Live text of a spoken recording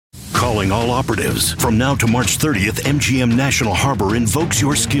Calling all operatives. From now to March 30th, MGM National Harbor invokes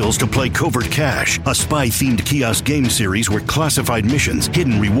your skills to play Covert Cash, a spy-themed kiosk game series where classified missions,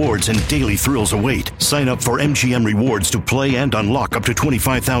 hidden rewards, and daily thrills await. Sign up for MGM Rewards to play and unlock up to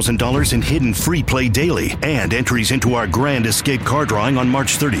 $25,000 in hidden free play daily and entries into our Grand Escape car drawing on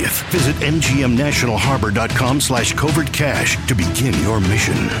March 30th. Visit mgmnationalharbor.com/Covert Cash to begin your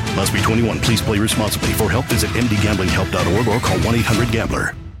mission. Must be 21. Please play responsibly. For help, visit mdgamblinghelp.org or call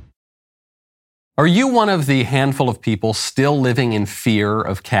 1-800-GAMBLER. Are you one of the handful of people still living in fear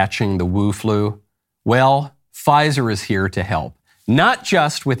of catching the Wu flu? Well, Pfizer is here to help. Not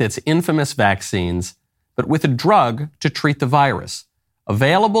just with its infamous vaccines, but with a drug to treat the virus.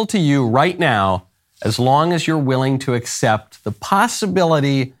 Available to you right now, as long as you're willing to accept the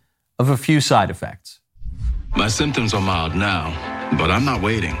possibility of a few side effects. My symptoms are mild now, but I'm not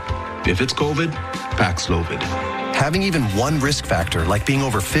waiting. If it's COVID, Paxlovid. Having even one risk factor, like being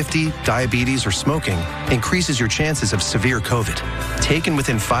over 50, diabetes, or smoking, increases your chances of severe COVID. Taken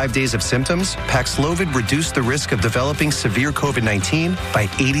within 5 days of symptoms, Paxlovid reduced the risk of developing severe COVID-19 by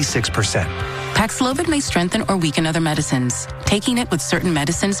 86%. Paxlovid may strengthen or weaken other medicines. Taking it with certain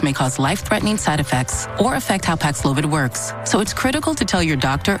medicines may cause life-threatening side effects or affect how Paxlovid works. So it's critical to tell your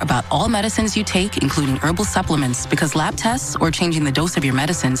doctor about all medicines you take, including herbal supplements, because lab tests or changing the dose of your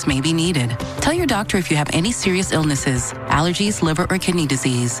medicines may be needed. Tell your doctor if you have any serious illnesses, allergies, liver or kidney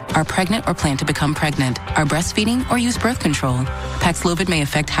disease, are pregnant or plan to become pregnant, are breastfeeding or use birth control. Paxlovid may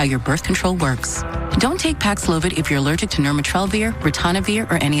affect how your birth control works. Don't take Paxlovid if you're allergic to nirmatrelvir, ritonavir,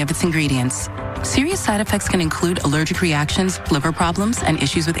 or any of its ingredients. Serious side effects can include allergic reactions, liver problems, and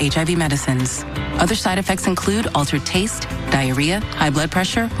issues with HIV medicines. Other side effects include altered taste, diarrhea, high blood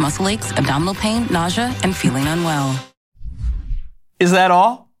pressure, muscle aches, abdominal pain, nausea, and feeling unwell. Is that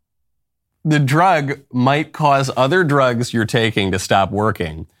all? The drug might cause other drugs you're taking to stop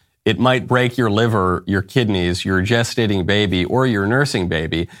working. It might break your liver, your kidneys, your gestating baby, or your nursing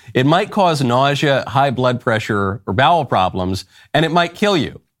baby. It might cause nausea, high blood pressure, or bowel problems, and it might kill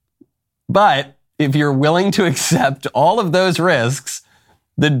you. But if you're willing to accept all of those risks,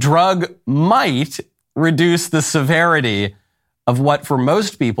 the drug might reduce the severity of what for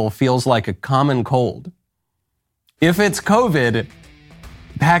most people feels like a common cold. If it's COVID,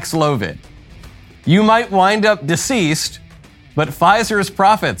 Paxlovid. You might wind up deceased, but Pfizer's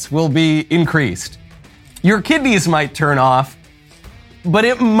profits will be increased. Your kidneys might turn off, but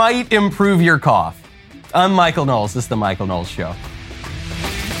it might improve your cough. I'm Michael Knowles. This is The Michael Knowles Show.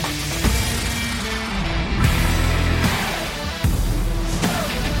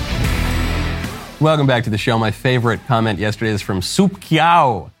 Welcome back to the show. My favorite comment yesterday is from Soup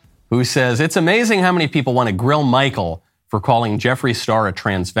Kiao, who says, it's amazing how many people want to grill Michael for calling Jeffree Star a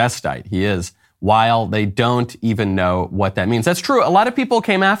transvestite. He is, while they don't even know what that means. That's true. A lot of people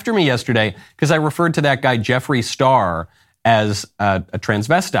came after me yesterday because I referred to that guy Jeffree Star as a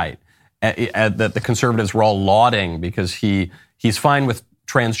transvestite that the conservatives were all lauding because he's fine with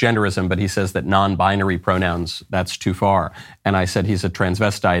transgenderism, but he says that non-binary pronouns, that's too far. And I said he's a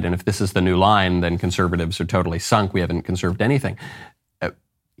transvestite, and if this is the new line, then conservatives are totally sunk. We haven't conserved anything.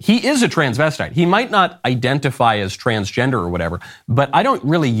 He is a transvestite. He might not identify as transgender or whatever, but I don't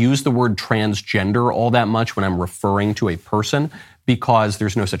really use the word transgender all that much when I'm referring to a person, because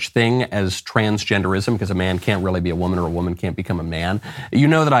there's no such thing as transgenderism, because a man can't really be a woman or a woman can't become a man. You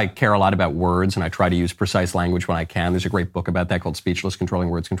know that I care a lot about words and I try to use precise language when I can. There's a great book about that called Speechless, Controlling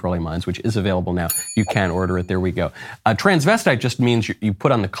Words, Controlling Minds, which is available now. You can order it. There we go. Transvestite just means you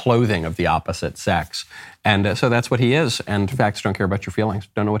put on the clothing of the opposite sex. And so that's what he is. And facts don't care about your feelings.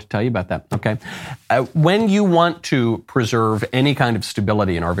 Don't know what to tell you about that. Okay. When you want to preserve any kind of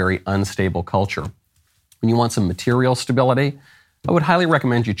stability in our very unstable culture, when you want some material stability, I would highly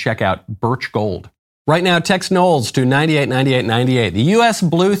recommend you check out Birch Gold. Right now, text Knowles to 989898. The U.S.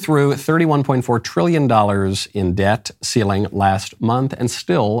 blew through $31.4 trillion in debt ceiling last month, and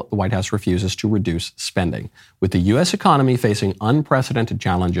still the White House refuses to reduce spending. With the U.S. economy facing unprecedented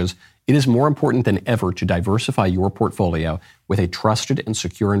challenges, it is more important than ever to diversify your portfolio with a trusted and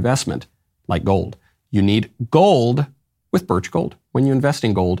secure investment like gold. You need gold with Birch Gold. When you invest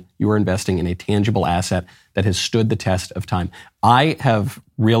in gold, you are investing in a tangible asset that has stood the test of time. I have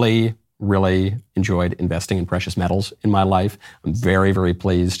really enjoyed investing in precious metals in my life. I'm very, very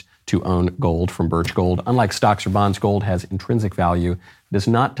pleased to own gold from Birch Gold. Unlike stocks or bonds, gold has intrinsic value. It is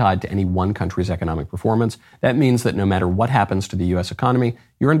not tied to any one country's economic performance. That means that no matter what happens to the U.S. economy,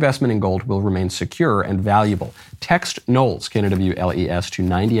 your investment in gold will remain secure and valuable. Text Knowles, Knowles, to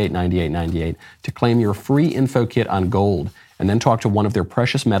 989898 to claim your free info kit on gold, and then talk to one of their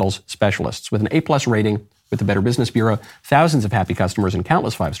precious metals specialists. With an A+ rating, With the Better Business Bureau, thousands of happy customers, and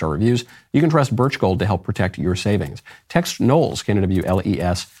countless 5-star reviews, you can trust Birch Gold to help protect your savings. Text Knowles,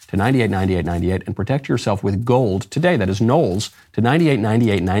 K-N-W-L-E-S, to 989898 and protect yourself with gold today. That is Knowles to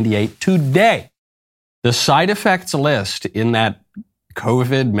 989898 today. The side effects list in that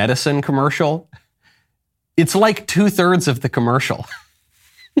COVID medicine commercial, it's like 2/3 of the commercial.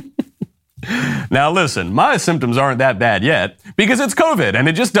 Now listen, my symptoms aren't that bad yet because it's COVID and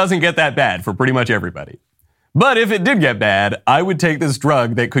it just doesn't get that bad for pretty much everybody. But if it did get bad, I would take this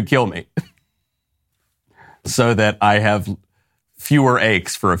drug that could kill me so that I have fewer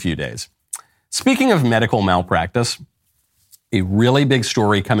aches for a few days. Speaking of medical malpractice, a really big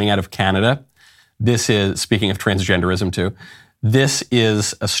story coming out of Canada. This is, speaking of transgenderism too, this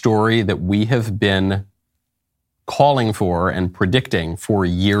is a story that we have been calling for and predicting for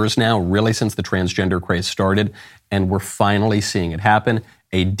years now, really since the transgender craze started, and we're finally seeing it happen.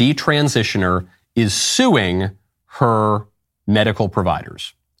 A detransitioner is suing her medical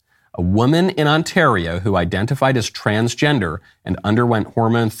providers. A woman in Ontario who identified as transgender and underwent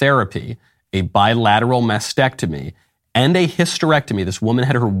hormone therapy, a bilateral mastectomy, and a hysterectomy, this woman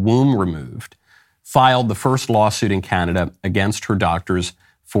had her womb removed, filed the first lawsuit in Canada against her doctors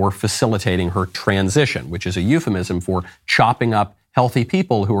for facilitating her transition, which is a euphemism for chopping up healthy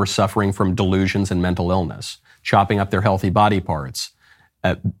people who are suffering from delusions and mental illness, chopping up their healthy body parts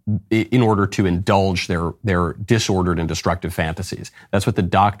in order to indulge their disordered and destructive fantasies. That's what the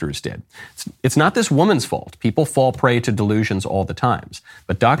doctors did. It's not this woman's fault. People fall prey to delusions all the time.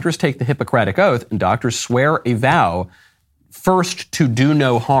 But doctors take the Hippocratic Oath and doctors swear a vow first to do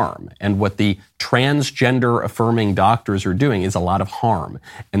no harm. And what the transgender affirming doctors are doing is a lot of harm.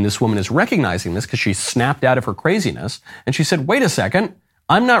 And this woman is recognizing this because she snapped out of her craziness and she said, wait a second,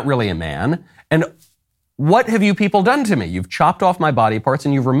 I'm not really a man. And what have you people done to me? You've chopped off my body parts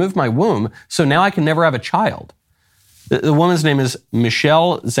and you've removed my womb, so now I can never have a child. The woman's name is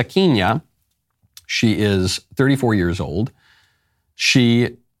Michelle Zakinia. She is 34 years old.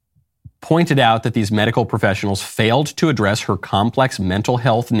 She pointed out that these medical professionals failed to address her complex mental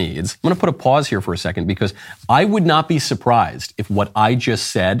health needs. I'm going to put a pause here for a second because I would not be surprised if what I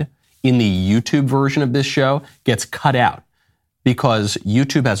just said in the YouTube version of this show gets cut out, because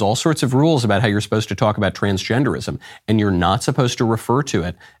YouTube has all sorts of rules about how you're supposed to talk about transgenderism, and you're not supposed to refer to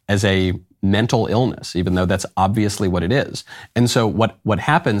it as a mental illness, even though that's obviously what it is. And so what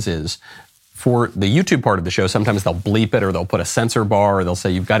happens is, for the YouTube part of the show, sometimes they'll bleep it or they'll put a censor bar or they'll say,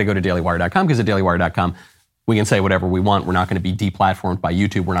 you've got to go to dailywire.com because at dailywire.com, we can say whatever we want. We're not going to be deplatformed by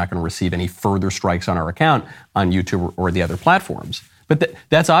YouTube. We're not going to receive any further strikes on our account on YouTube or the other platforms. But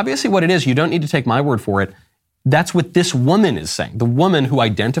that's obviously what it is. You don't need to take my word for it. That's what this woman is saying. The woman who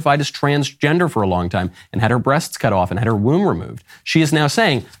identified as transgender for a long time and had her breasts cut off and had her womb removed. She is now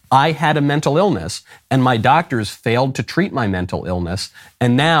saying, I had a mental illness and my doctors failed to treat my mental illness.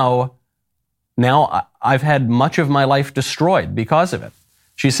 And now I've had much of my life destroyed because of it.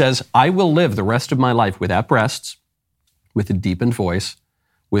 She says, I will live the rest of my life without breasts, with a deepened voice,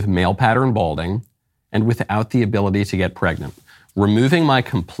 with male pattern balding, and without the ability to get pregnant. Removing my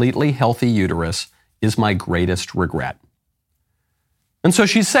completely healthy uterus is my greatest regret. And so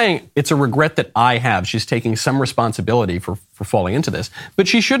she's saying it's a regret that I have. She's taking some responsibility for falling into this, but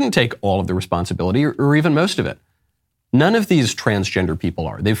she shouldn't take all of the responsibility or even most of it. None of these transgender people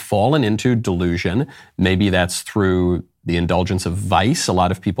are. They've fallen into delusion. Maybe that's through the indulgence of vice. A lot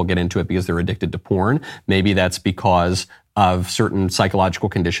of people get into it because they're addicted to porn. Maybe that's because of certain psychological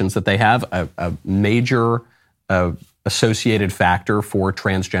conditions that they have. A major associated factor for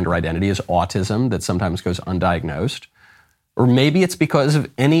transgender identity is autism that sometimes goes undiagnosed. Or maybe it's because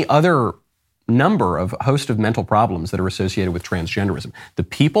of any other number of host of mental problems that are associated with transgenderism. The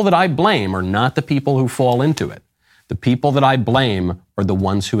people that I blame are not the people who fall into it. The people that I blame are the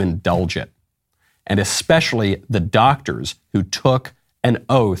ones who indulge it, and especially the doctors who took an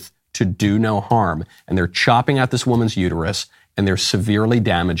oath to do no harm, and they're chopping out this woman's uterus, and they're severely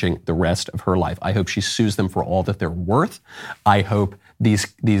damaging the rest of her life. I hope she sues them for all that they're worth. I hope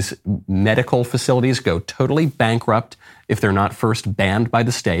these medical facilities go totally bankrupt if they're not first banned by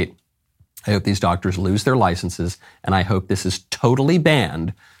the state. I hope these doctors lose their licenses, and I hope this is totally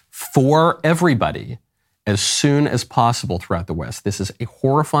banned for everybody as soon as possible throughout the West. This is a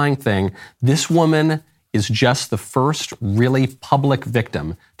horrifying thing. This woman is just the first really public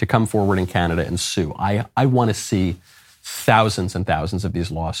victim to come forward in Canada and sue. I want to see thousands and thousands of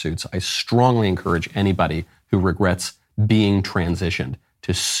these lawsuits. I strongly encourage anybody who regrets being transitioned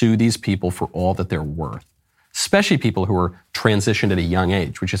to sue these people for all that they're worth, especially people who are transitioned at a young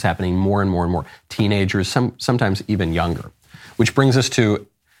age, which is happening more and more and more. Teenagers, sometimes even younger. Which brings us to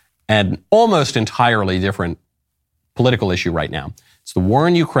an almost entirely different political issue right now. It's the war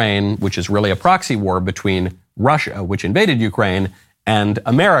in Ukraine, which is really a proxy war between Russia, which invaded Ukraine, and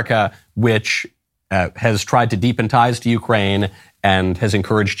America, which has tried to deepen ties to Ukraine and has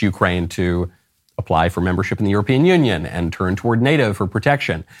encouraged Ukraine to apply for membership in the European Union and turn toward NATO for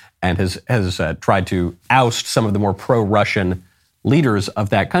protection, and has tried to oust some of the more pro-Russian leaders of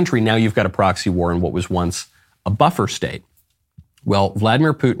that country. Now you've got a proxy war in what was once a buffer state. Well,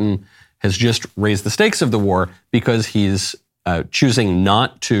 Vladimir Putin has just raised the stakes of the war because he's choosing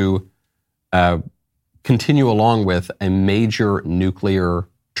not to continue along with a major nuclear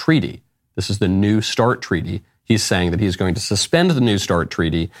treaty. This is the New START treaty. He's saying that he's going to suspend the New START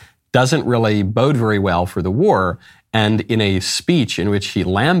treaty. Doesn't really bode very well for the war. And in a speech in which he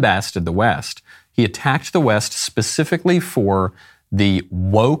lambasted the West, he attacked the West specifically for the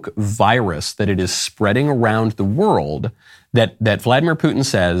woke virus that it is spreading around the world that Vladimir Putin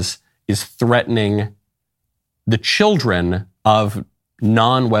says is threatening the children of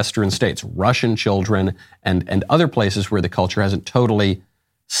non-Western states, Russian children and other places where the culture hasn't totally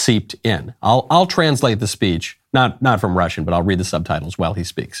seeped in. I'll translate the speech, not from Russian, but I'll read the subtitles while he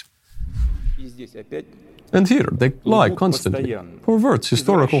speaks. And here they lie constantly, perverts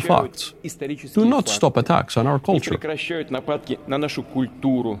historical facts, do not stop attacks on our culture. The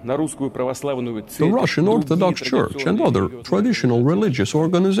Russian Orthodox Church and other traditional religious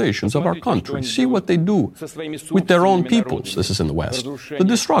organizations of our country see what they do with their own peoples, this is in the West, the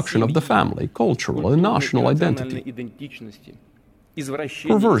destruction of the family, cultural and national identity.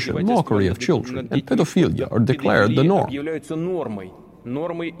 Perversion, mockery of children, and pedophilia are declared the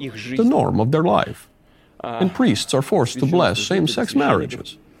norm of their life. And priests are forced to bless same-sex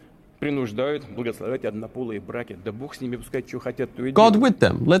marriages. God with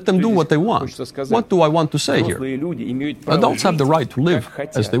them, let them do what they want. What do I want to say here? Adults have the right to live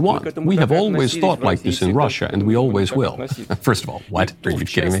as they want. We have always thought like this in Russia, and we always will. First of all, what? Are you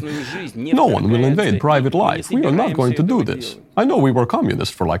kidding me? No one will invade private life. We are not going to do this. I know we were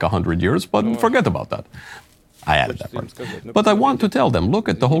communists for like 100 years, but forget about that. I added that part. But I want to tell them, look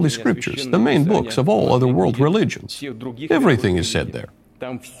at the Holy Scriptures, the main books of all other world religions. Everything is said there,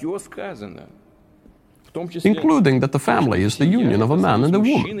 including that the family is the union of a man and a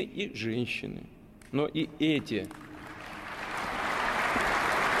woman.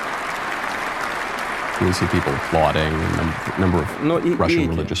 We see people applauding, a number of Russian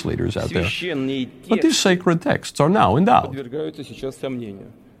religious leaders out there. But these sacred texts are now in doubt.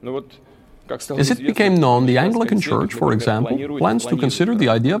 As it became known, the Anglican Church, for example, plans to consider the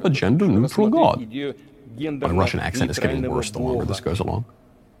idea of a gender-neutral God. My Russian accent is getting worse the longer this goes along.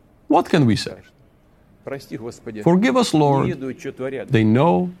 What can we say? Forgive us, Lord. They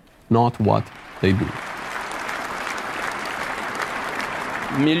know not what they do.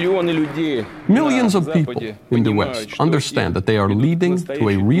 Millions of people in the West understand that they are leading to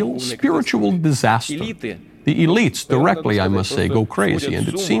a real spiritual disaster. The elites directly, I must say, go crazy, and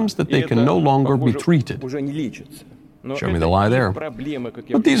it seems that they can no longer be treated. Show me the lie there.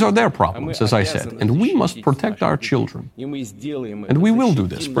 But these are their problems, as I said, and we must protect our children. And we will do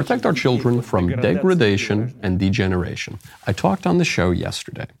this, protect our children from degradation and degeneration. I talked on the show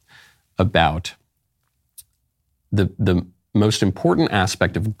yesterday about the most important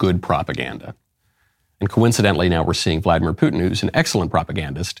aspect of good propaganda. And coincidentally, now we're seeing Vladimir Putin, who's an excellent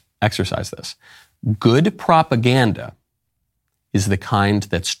propagandist, exercise this. Good propaganda is the kind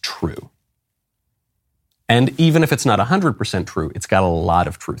that's true. And even if it's not 100% true, it's got a lot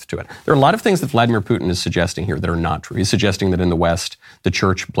of truth to it. There are a lot of things that Vladimir Putin is suggesting here that are not true. He's suggesting that in the West, the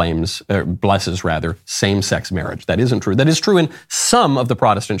church blesses same-sex marriage. That isn't true. That is true in some of the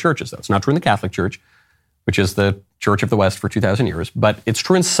Protestant churches, though. It's not true in the Catholic Church, which is the Church of the West for 2,000 years. But it's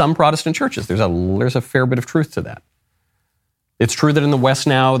true in some Protestant churches. There's a fair bit of truth to that. It's true that in the West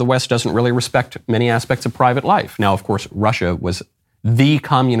now, the West doesn't really respect many aspects of private life. Now, of course, Russia was the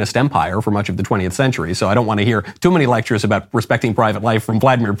communist empire for much of the 20th century, so I don't want to hear too many lectures about respecting private life from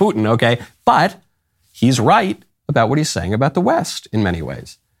Vladimir Putin, okay? But he's right about what he's saying about the West in many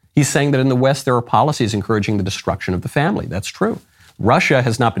ways. He's saying that in the West there are policies encouraging the destruction of the family. That's true. Russia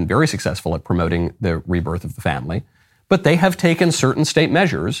has not been very successful at promoting the rebirth of the family, but they have taken certain state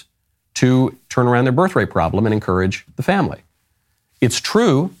measures to turn around their birth rate problem and encourage the family. It's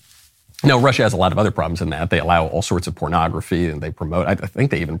true. No, Russia has a lot of other problems in that. They allow all sorts of pornography, and they promote, I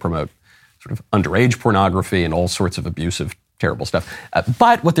think they even promote sort of underage pornography and all sorts of abusive, terrible stuff.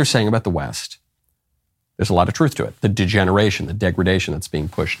 But what they're saying about the West, there's a lot of truth to it. The degeneration, the degradation that's being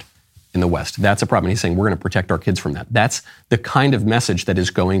pushed in the West. That's a problem. And he's saying we're going to protect our kids from that. That's the kind of message that is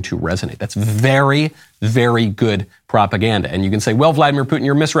going to resonate. That's very, very good propaganda. And you can say, well, Vladimir Putin,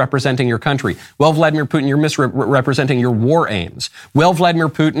 you're misrepresenting your country. Well, Vladimir Putin, you're misrepresenting your war aims. Well, Vladimir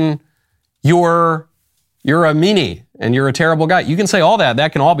Putin, you're a meanie and you're a terrible guy. You can say all that.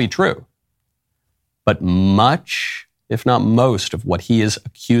 That can all be true. But much, if not most, of what he is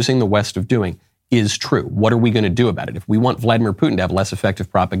accusing the West of doing is true. What are we going to do about it? If we want Vladimir Putin to have less effective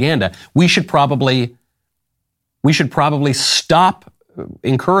propaganda, we should probably stop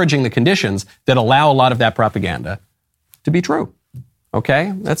encouraging the conditions that allow a lot of that propaganda to be true.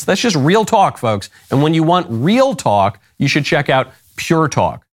 Okay? That's just real talk, folks. And when you want real talk, you should check out Pure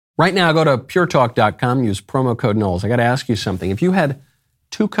Talk. Right now, go to puretalk.com, use promo code Knowles. I got to ask you something. If you had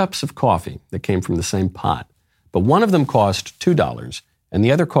 2 cups of coffee that came from the same pot, but one of them cost $2 and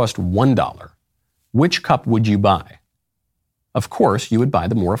the other cost $1, which cup would you buy? Of course, you would buy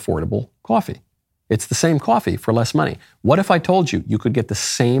the more affordable coffee. It's the same coffee for less money. What if I told you you could get the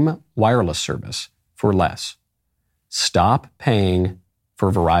same wireless service for less? Stop paying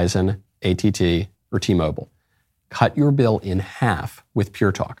for Verizon, AT&T, or T-Mobile. Cut your bill in half with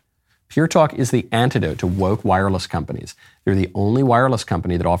Pure Talk. Pure Talk is the antidote to woke wireless companies. They're the only wireless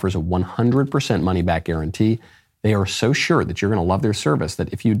company that offers a 100% money-back guarantee. They are so sure that you're going to love their service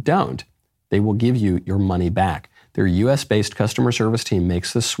that if you don't, they will give you your money back. Their US-based customer service team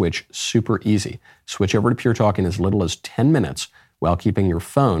makes the switch super easy. Switch over to Pure Talk in as little as 10 minutes while keeping your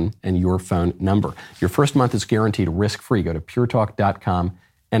phone and your phone number. Your first month is guaranteed risk-free. Go to puretalk.com,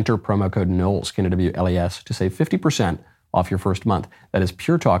 enter promo code Knowles, K-N-W-L-E-S, to save 50% off your first month. That is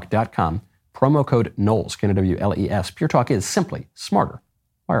puretalk.com, promo code Knowles, K-N-W-L-E-S. Pure Talk is simply smarter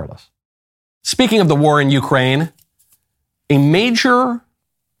wireless. Speaking of the war in Ukraine, a major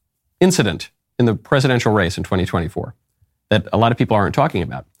incident in the presidential race in 2024 that a lot of people aren't talking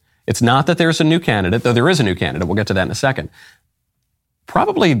about. It's not that there's a new candidate, though there is a new candidate. We'll get to that in a second.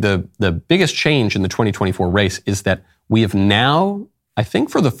 Probably the biggest change in the 2024 race is that we have now, I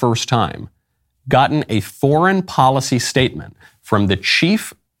think for the first time, gotten a foreign policy statement from the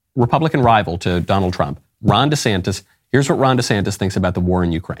chief Republican rival to Donald Trump, Ron DeSantis. Here's what Ron DeSantis thinks about the war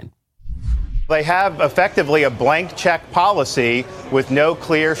in Ukraine. They have effectively a blank check policy with no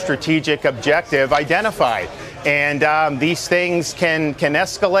clear strategic objective identified. And these things can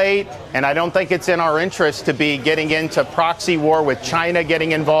escalate, and I don't think it's in our interest to be getting into proxy war with China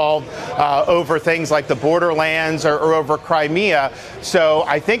getting involved over things like the borderlands or over Crimea. So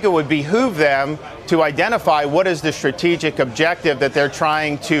I think it would behoove them to identify what is the strategic objective that they're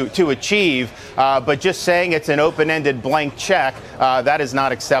trying to achieve. But just saying it's an open-ended blank check, that is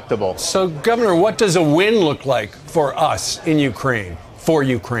not acceptable. So, Governor, what does a win look like for us in Ukraine, for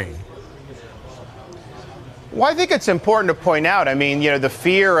Ukraine? Well, I think it's important to point out, I mean, the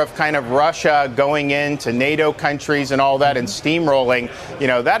fear of kind of Russia going into NATO countries and all that and steamrolling,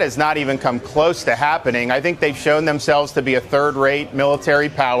 that has not even come close to happening. I think they've shown themselves to be a third-rate military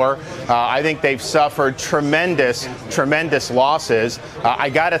power. I think they've suffered tremendous losses. I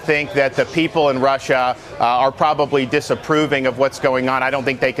got to think that the people in Russia are probably disapproving of what's going on. I don't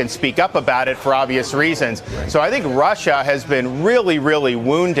think they can speak up about it for obvious reasons. So I think Russia has been really, really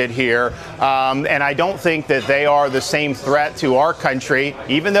wounded here. And I don't think that they are the same threat to our country,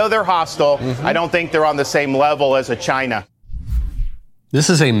 even though they're hostile. I don't think they're on the same level as a China.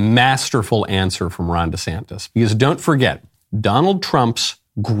 This is a masterful answer from Ron DeSantis, because don't forget, Donald Trump's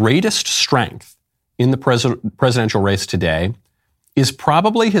greatest strength in the presidential race today is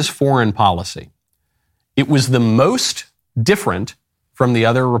probably his foreign policy. It was the most different from the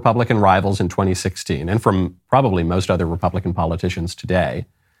other Republican rivals in 2016 and from probably most other Republican politicians today.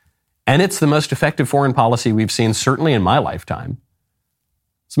 And it's the most effective foreign policy we've seen, certainly in my lifetime.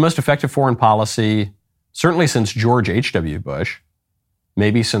 It's the most effective foreign policy, certainly since George H.W. Bush,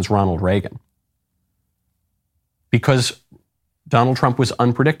 maybe since Ronald Reagan. Because Donald Trump was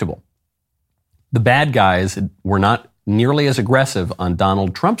unpredictable. The bad guys were not nearly as aggressive on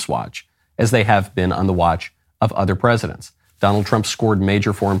Donald Trump's watch as they have been on the watch of other presidents. Donald Trump scored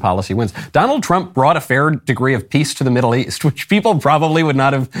major foreign policy wins. Donald Trump brought a fair degree of peace to the Middle East, which people probably would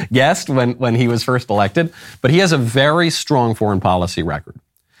not have guessed when he was first elected. But he has a very strong foreign policy record.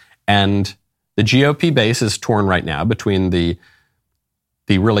 And the GOP base is torn right now between the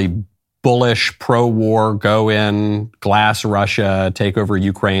really bullish, pro-war, go in, glass Russia, take over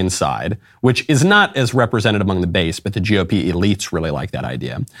Ukraine side, which is not as represented among the base, but the GOP elites really like that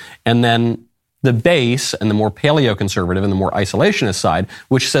idea. And then the base and the more paleoconservative and the more isolationist side,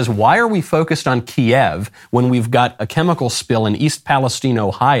 which says, why are we focused on Kiev when we've got a chemical spill in East Palestine,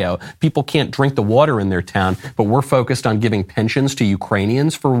 Ohio? People can't drink the water in their town, but we're focused on giving pensions to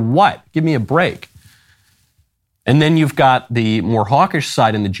Ukrainians for what? Give me a break. And then you've got the more hawkish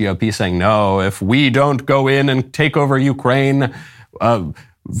side in the GOP saying, no, if we don't go in and take over Ukraine,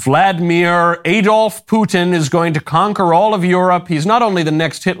 Vladimir Adolf Putin is going to conquer all of Europe. He's not only the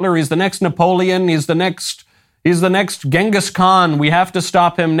next Hitler, he's the next Napoleon, he's the next Genghis Khan. We have to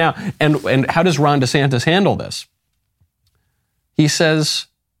stop him now. And how does Ron DeSantis handle this? He says,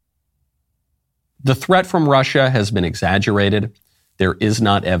 the threat from Russia has been exaggerated. There is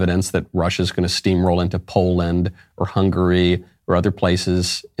not evidence that Russia is going to steamroll into Poland or Hungary or other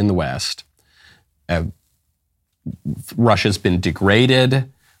places in the West. Russia's been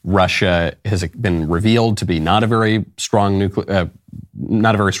degraded. Russia has been revealed to be not a very strong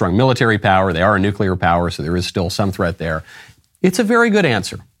military power. They are a nuclear power, so there is still some threat there. It's a very good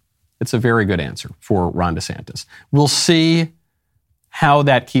answer. It's a very good answer for Ron DeSantis. We'll see how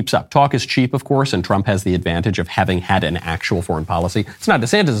that keeps up. Talk is cheap, of course, and Trump has the advantage of having had an actual foreign policy. It's not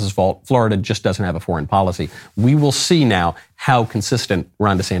DeSantis' fault. Florida just doesn't have a foreign policy. We will see now how consistent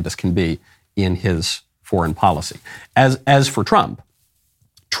Ron DeSantis can be in his foreign policy. As for Trump,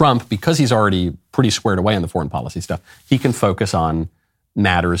 because he's already pretty squared away on the foreign policy stuff, he can focus on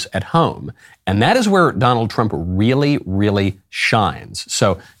matters at home. And that is where Donald Trump really, really shines.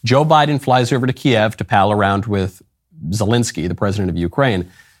 So Joe Biden flies over to Kiev to pal around with Zelensky, the president of Ukraine.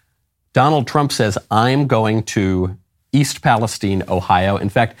 Donald Trump says, I'm going to East Palestine, Ohio. In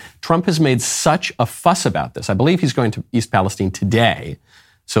fact, Trump has made such a fuss about this. I believe he's going to East Palestine today.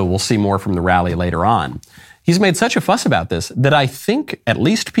 So we'll see more from the rally later on. He's made such a fuss about this that I think at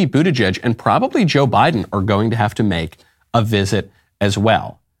least Pete Buttigieg and probably Joe Biden are going to have to make a visit as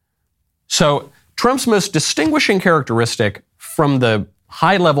well. So Trump's most distinguishing characteristic from the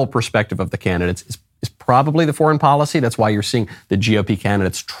high-level perspective of the candidates is probably the foreign policy. That's why you're seeing the GOP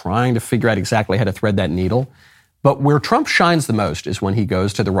candidates trying to figure out exactly how to thread that needle. But where Trump shines the most is when he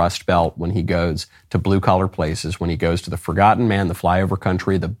goes to the Rust Belt, when he goes to blue-collar places, when he goes to the forgotten man, the flyover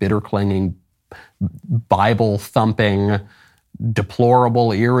country, the bitter-clinging, Bible-thumping,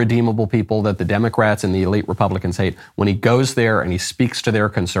 deplorable, irredeemable people that the Democrats and the elite Republicans hate. When he goes there and he speaks to their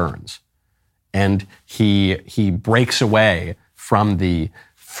concerns, and he breaks away from the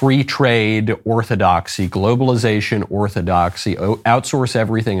free trade orthodoxy, globalization orthodoxy, outsource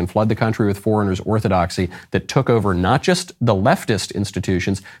everything and flood the country with foreigners orthodoxy that took over not just the leftist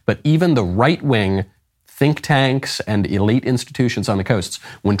institutions, but even the right-wing think tanks and elite institutions on the coasts.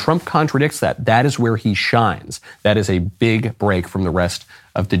 When Trump contradicts that, that is where he shines. That is a big break from the rest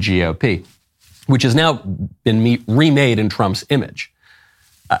of the GOP, which has now been remade in Trump's image.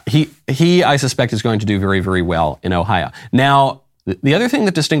 He, I suspect, is going to do very, very well in Ohio. Now, the other thing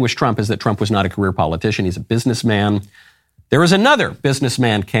that distinguished Trump is that Trump was not a career politician. He's a businessman. There is another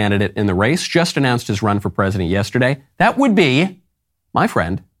businessman candidate in the race, just announced his run for president yesterday. That would be my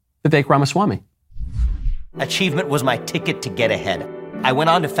friend, Vivek Ramaswamy. Achievement was my ticket to get ahead. I went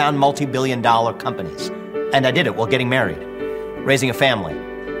on to found multi-billion-dollar companies, and I did it while getting married, raising a family,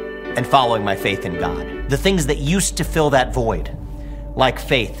 and following my faith in God. The things that used to fill that void, like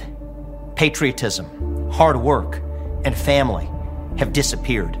faith, patriotism, hard work, and family, have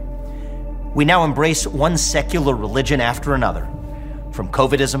disappeared. We now embrace one secular religion after another, from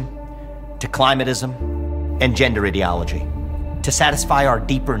COVIDism to climatism and gender ideology, to satisfy our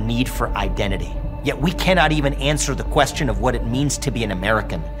deeper need for identity. Yet we cannot even answer the question of what it means to be an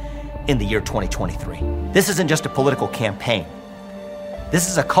American in the year 2023. This isn't just a political campaign. This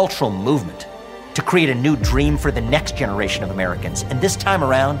is a cultural movement to create a new dream for the next generation of Americans. And this time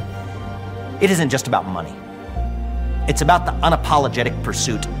around, it isn't just about money. It's about the unapologetic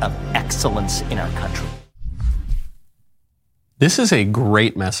pursuit of excellence in our country. This is a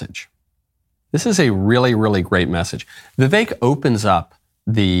great message. This is a really, really great message. Vivek opens up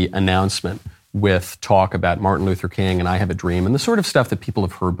the announcement with talk about Martin Luther King and I Have a Dream and the sort of stuff that people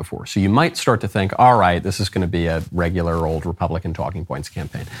have heard before. So you might start to think, all right, this is going to be a regular old Republican talking points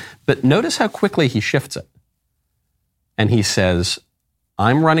campaign. But notice how quickly he shifts it. And he says,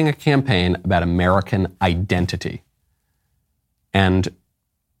 I'm running a campaign about American identity and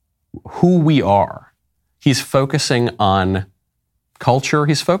who we are. He's focusing on culture.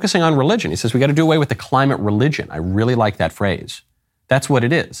 He's focusing on religion. He says, we got to do away with the climate religion. I really like that phrase. That's what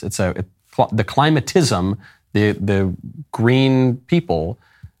it is. It's the climatism, the green people,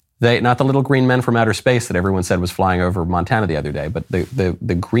 not the little green men from outer space that everyone said was flying over Montana the other day, but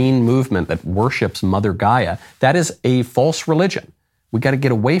the green movement that worships Mother Gaia, that is a false religion. We got to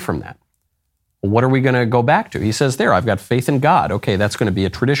get away from that. Well, what are we going to go back to? He says there, I've got faith in God. Okay, that's going to be a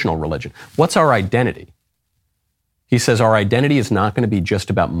traditional religion. What's our identity? He says our identity is not going to be just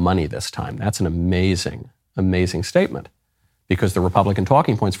about money this time. That's an amazing, amazing statement. Because the Republican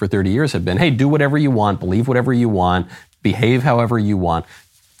talking points for 30 years have been, hey, do whatever you want, believe whatever you want, behave however you want.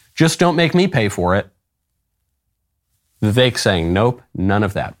 Just don't make me pay for it. Vivek saying, nope, none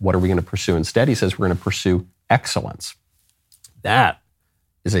of that. What are we going to pursue instead? He says we're going to pursue excellence. That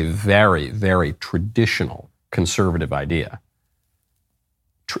is a very, very traditional conservative idea.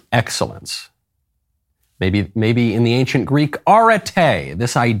 Excellence. Maybe in the ancient Greek, arete,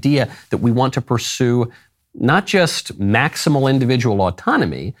 this idea that we want to pursue not just maximal individual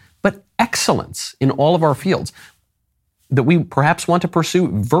autonomy, but excellence in all of our fields. That we perhaps want to pursue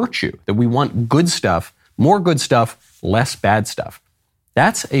virtue, that we want good stuff, more good stuff, less bad stuff.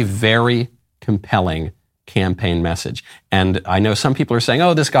 That's a very compelling campaign message. And I know some people are saying,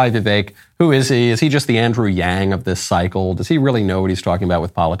 oh, this guy Vivek, who is he? Is he just the Andrew Yang of this cycle? Does he really know what he's talking about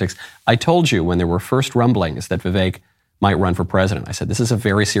with politics? I told you when there were first rumblings that Vivek might run for president, I said, this is a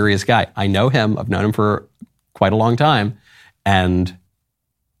very serious guy. I know him. I've known him for quite a long time. And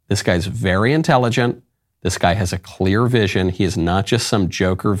this guy's very intelligent. This guy has a clear vision. He is not just some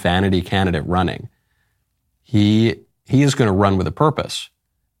joker vanity candidate running. He is going to run with a purpose.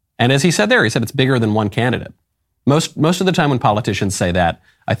 And as he said there, he said it's bigger than one candidate. Most of the time when politicians say that,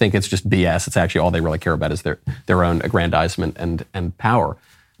 I think it's just BS. It's actually all they really care about is their own aggrandizement and power.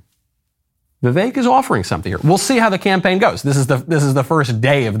 Vivek is offering something here. We'll see how the campaign goes. This is the first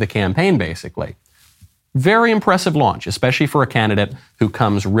day of the campaign, basically. Very impressive launch, especially for a candidate who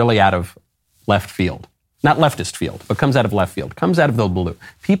comes really out of left field. Not leftist field, but comes out of left field, comes out of the blue.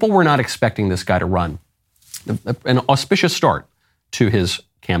 People were not expecting this guy to run. An auspicious start to his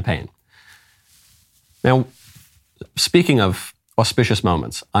campaign. Now, speaking of auspicious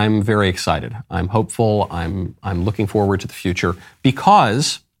moments, I'm very excited. I'm hopeful. I'm looking forward to the future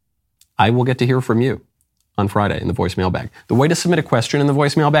because I will get to hear from you on Friday in the voicemail bag. The way to submit a question in the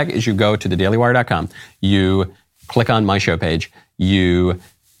voicemail bag is you go to thedailywire.com, you click on my show page, you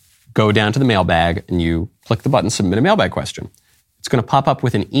go down to the mailbag, and you click the button, submit a mailbag question. It's going to pop up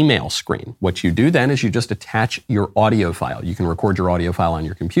with an email screen. What you do then is you just attach your audio file. You can record your audio file on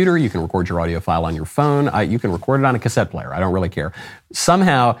your computer. You can record your audio file on your phone. You can record it on a cassette player. I don't really care.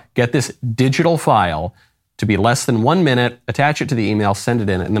 Somehow get this digital file to be less than 1 minute, attach it to the email, send it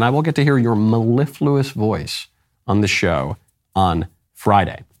in, and then I will get to hear your mellifluous voice on the show on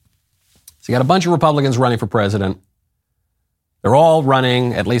Friday. So you got a bunch of Republicans running for president. They're all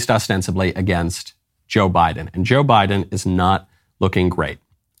running, at least ostensibly, against Joe Biden. And Joe Biden is not looking great.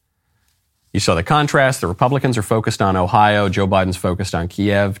 You saw the contrast. The Republicans are focused on Ohio. Joe Biden's focused on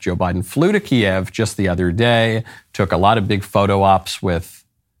Kiev. Joe Biden flew to Kiev just the other day, took a lot of big photo ops with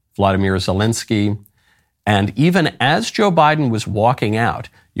Vladimir Zelensky. And even as Joe Biden was walking out,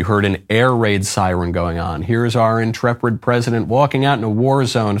 you heard an air raid siren going on. Here's our intrepid president walking out in a war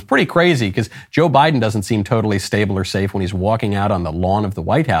zone. It's pretty crazy because Joe Biden doesn't seem totally stable or safe when he's walking out on the lawn of the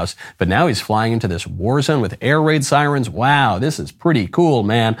White House. But now he's flying into this war zone with air raid sirens. Wow, this is pretty cool,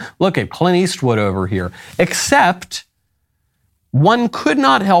 man. Look at Clint Eastwood over here. Except one could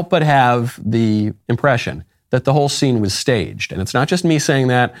not help but have the impression that the whole scene was staged. And it's not just me saying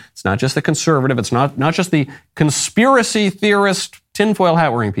that. It's not just the conservative. It's not just the conspiracy theorist, tinfoil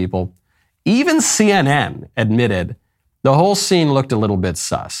hat wearing people. Even CNN admitted the whole scene looked a little bit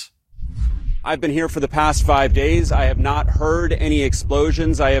sus. I've been here for the past 5 days. I have not heard any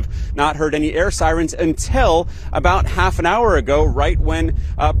explosions. I have not heard any air sirens until about half an hour ago, right when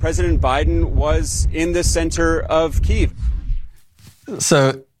President Biden was in the center of Kyiv.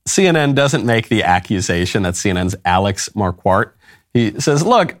 So CNN doesn't make the accusation. That's CNN's Alex Marquardt. He says,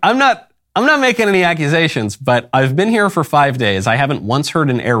 look, I'm not making any accusations, but I've been here for 5 days. I haven't once heard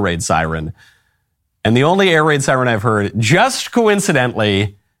an air raid siren. And the only air raid siren I've heard, just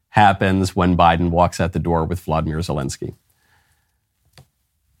coincidentally, happens when Biden walks out the door with Vladimir Zelensky.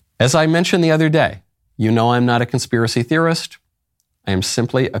 As I mentioned the other day, you know I'm not a conspiracy theorist. I am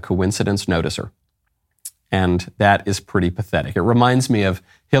simply a coincidence noticer. And that is pretty pathetic. It reminds me of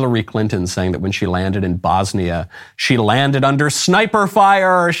Hillary Clinton saying that when she landed in Bosnia, she landed under sniper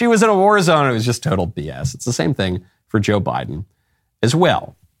fire. She was in a war zone. It was just total BS. It's the same thing for Joe Biden as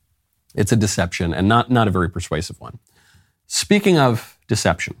well. It's a deception and not a very persuasive one. Speaking of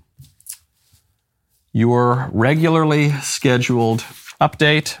deception, your regularly scheduled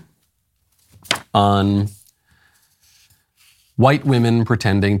update on white women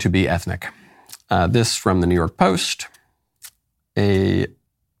pretending to be ethnic. This from the New York Post. A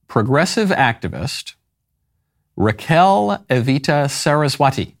progressive activist, Raquel Evita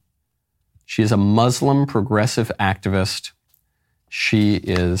Saraswati, She is a Muslim progressive activist. She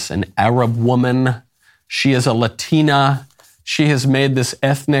is an Arab woman. She is a Latina. She has made this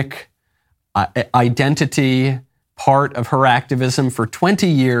ethnic identity part of her activism for 20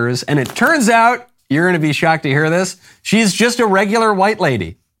 years. And it turns out, you're going to be shocked to hear this, she's just a regular white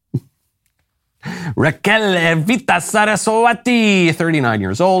lady. Raquel Evita Saraswati, 39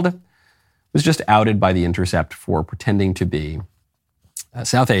 years old, was just outed by The Intercept for pretending to be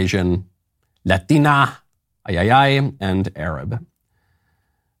South Asian, Latina, and Arab.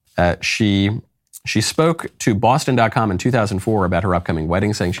 She spoke to Boston.com in 2004 about her upcoming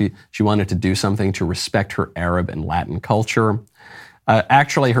wedding, saying she wanted to do something to respect her Arab and Latin culture.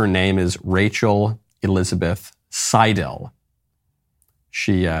 Actually, her name is Rachel Elizabeth Seidel.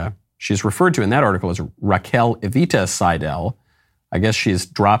 She's referred to in that article as Raquel Evita Seidel. I guess she's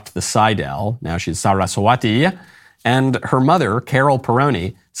dropped the Seidel. Now she's Saraswati. And her mother, Carol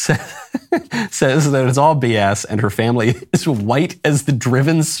Peroni, says that it's all BS and her family is white as the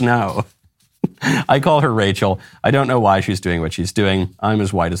driven snow. I call her Rachel. I don't know why she's doing what she's doing. I'm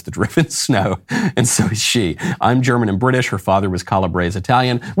as white as the driven snow, and so is she. I'm German and British. Her father was Calabrese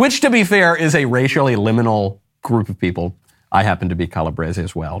Italian, which, to be fair, is a racially liminal group of people. I happen to be Calabrese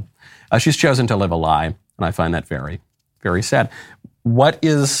as well. She's chosen to live a lie, and I find that very, very sad. What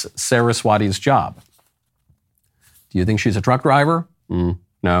is Saraswati's job? Do you think she's a truck driver?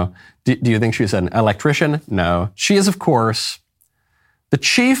 No. Do you think she's an electrician? No. She is, of course, the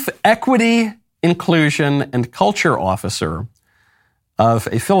Chief Equity, Inclusion, and Culture Officer of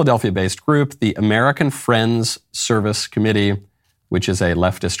a Philadelphia-based group, the American Friends Service Committee, which is a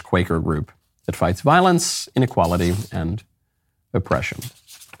leftist Quaker group that fights violence, inequality, and oppression.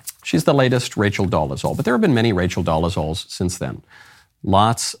 She's the latest Rachel Dolezal, but there have been many Rachel Dolezals since then.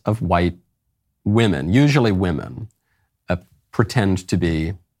 Lots of white women, usually women, pretend to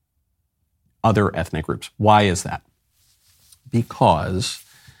be other ethnic groups. Why is that? Because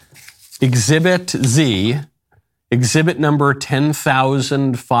Exhibit Z, exhibit number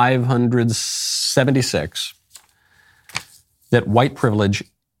 10,576, that white privilege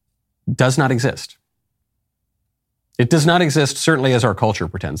does not exist. It does not exist, certainly as our culture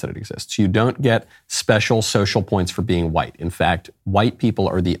pretends that it exists. You don't get special social points for being white. In fact, white people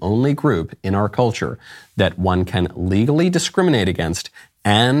are the only group in our culture that one can legally discriminate against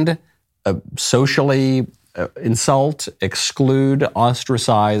and socially insult, exclude,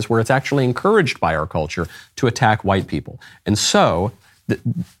 ostracize, where it's actually encouraged by our culture to attack white people. And so,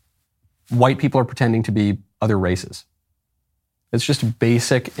 white people are pretending to be other races. It's just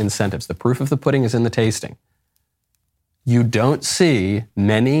basic incentives. The proof of the pudding is in the tasting. You don't see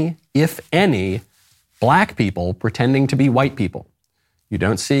many, if any, black people pretending to be white people. You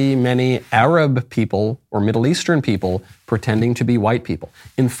don't see many Arab people or Middle Eastern people pretending to be white people.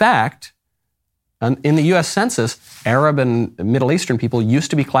 In fact, in the U.S. Census, Arab and Middle Eastern people used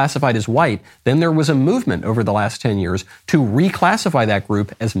to be classified as white. Then there was a movement over the last 10 years to reclassify that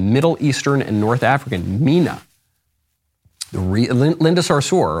group as Middle Eastern and North African, MENA. Linda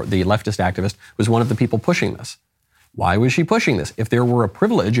Sarsour, the leftist activist, was one of the people pushing this. Why was she pushing this? If there were a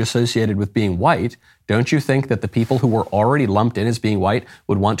privilege associated with being white, don't you think that the people who were already lumped in as being white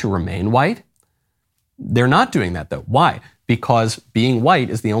would want to remain white? They're not doing that, though. Why? Because being white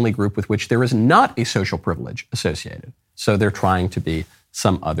is the only group with which there is not a social privilege associated. So they're trying to be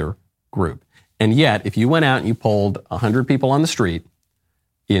some other group. And yet, if you went out and you polled 100 people on the street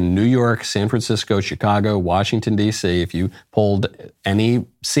in New York, San Francisco, Chicago, Washington, D.C., if you polled any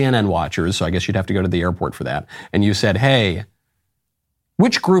CNN watchers, so I guess you'd have to go to the airport for that, and you said, hey,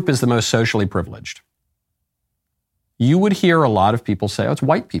 which group is the most socially privileged? You would hear a lot of people say, oh, it's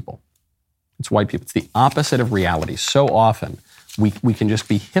white people. It's white people. It's the opposite of reality. So often, we can just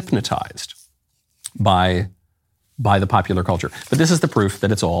be hypnotized by the popular culture. But this is the proof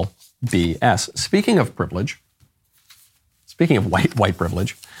that it's all BS. Speaking of privilege, speaking of white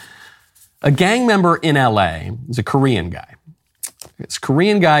privilege, a gang member in LA is a Korean guy. This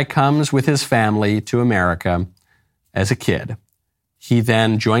Korean guy comes with his family to America as a kid. He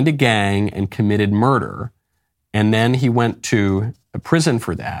then joined a gang and committed murder, and then he went to a prison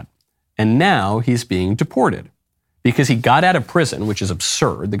for that, and now he's being deported because he got out of prison, which is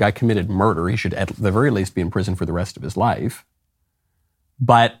absurd. The guy committed murder. He should at the very least be in prison for the rest of his life.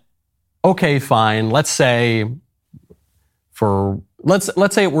 But, okay, fine, let's say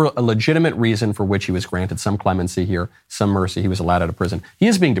it were a legitimate reason for which he was granted some clemency here, some mercy, he was allowed out of prison. He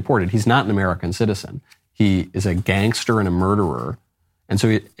is being deported. He's not an American citizen. He is a gangster and a murderer. And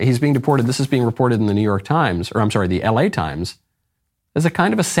so he's being deported. This is being reported in the New York Times, the LA Times, as a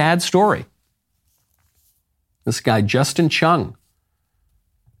kind of a sad story. This guy, Justin Chung.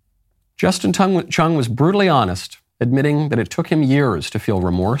 Justin Chung was brutally honest, admitting that it took him years to feel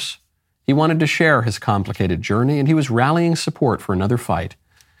remorse. He wanted to share his complicated journey, and he was rallying support for another fight.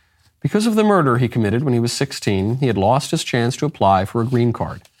 Because of the murder he committed when he was 16, he had lost his chance to apply for a green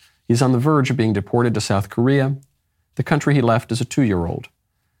card. He's on the verge of being deported to South Korea, the country he left as a 2-year-old.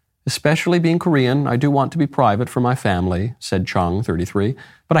 Especially being Korean, I do want to be private for my family, said Chung, 33,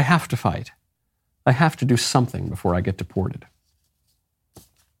 but I have to fight. I have to do something before I get deported.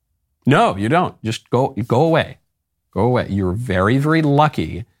 No, you don't. Just go away. Go away. You're very, very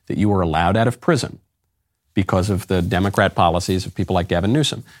lucky that you were allowed out of prison because of the Democrat policies of people like Gavin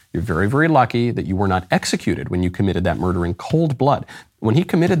Newsom. You're very, very lucky that you were not executed when you committed that murder in cold blood. When he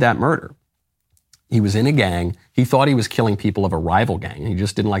committed that murder, he was in a gang. He thought he was killing people of a rival gang. He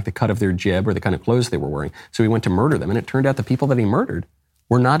just didn't like the cut of their jib or the kind of clothes they were wearing. So he went to murder them. And it turned out the people that he murdered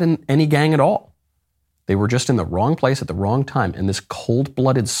were not in any gang at all. They were just in the wrong place at the wrong time. And this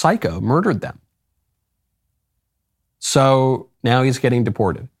cold-blooded psycho murdered them. So now he's getting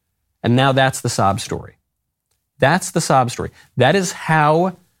deported. And now that's the sob story. That's the sob story. That is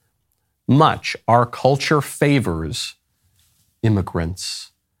how much our culture favors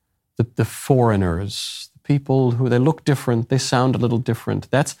immigrants, the foreigners, the people who they look different, they sound a little different.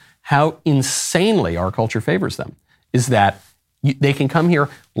 That's how insanely our culture favors them, is that they can come here,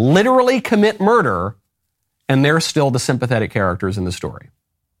 literally commit murder, and they're still the sympathetic characters in the story.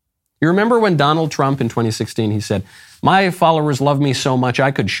 You remember when Donald Trump in 2016, he said, my followers love me so much I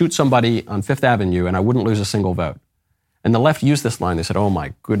could shoot somebody on Fifth Avenue and I wouldn't lose a single vote. And the left used this line. They said, oh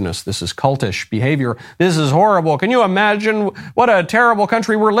my goodness, this is cultish behavior. This is horrible. Can you imagine what a terrible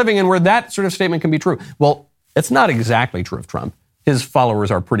country we're living in where that sort of statement can be true? Well, it's not exactly true of Trump. His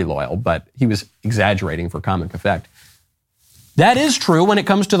followers are pretty loyal, but he was exaggerating for comic effect. That is true when it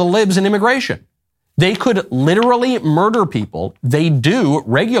comes to the libs and immigration. They could literally murder people. They do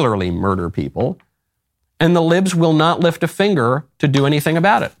regularly murder people. And the libs will not lift a finger to do anything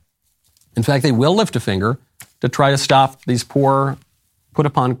about it. In fact, they will lift a finger to try to stop these poor,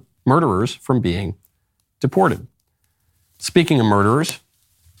 put-upon murderers from being deported. Speaking of murderers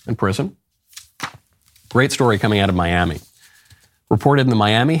in prison, great story coming out of Miami. Reported in the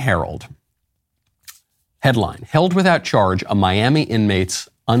Miami Herald. Headline, held without charge, a Miami inmate's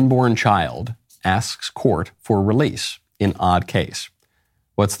unborn child asks court for release in odd case.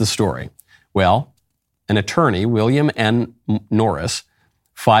 What's the story? Well, an attorney, William N. Norris,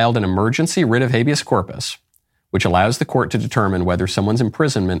 filed an emergency writ of habeas corpus, which allows the court to determine whether someone's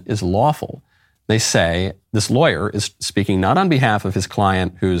imprisonment is lawful. They say this lawyer is speaking not on behalf of his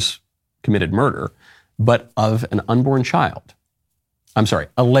client who's committed murder, but of an unborn child. I'm sorry,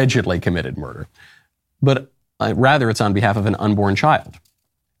 allegedly committed murder. But rather it's on behalf of an unborn child,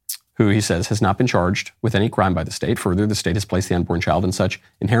 who he says has not been charged with any crime by the state. Further, the state has placed the unborn child in such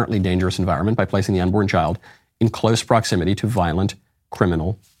inherently dangerous environment by placing the unborn child in close proximity to violent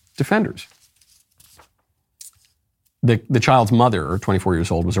criminal defenders. The child's mother, 24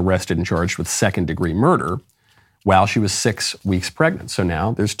 years old, was arrested and charged with second-degree murder while she was 6 weeks pregnant. So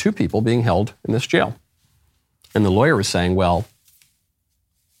now there's 2 people being held in this jail. And the lawyer is saying, well,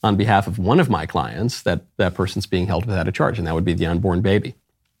 on behalf of one of my clients, that person's being held without a charge, and that would be the unborn baby.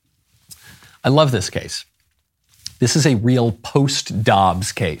 I love this case. This is a real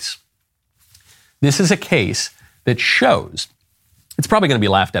post-Dobbs case. This is a case that shows, it's probably going to be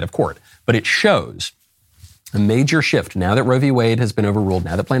laughed out of court, but it shows a major shift. Now that Roe v. Wade has been overruled,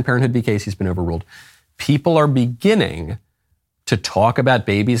 now that Planned Parenthood v. Casey has been overruled, people are beginning to talk about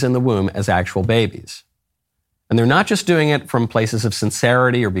babies in the womb as actual babies. And they're not just doing it from places of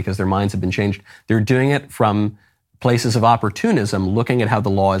sincerity or because their minds have been changed. They're doing it from places of opportunism, looking at how the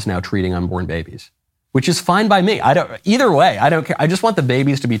law is now treating unborn babies, which is fine by me. Either way, I don't care. I just want the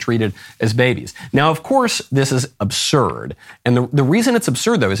babies to be treated as babies. Now, of course, this is absurd. And the reason it's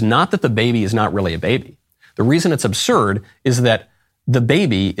absurd, though, is not that the baby is not really a baby. The reason it's absurd is that the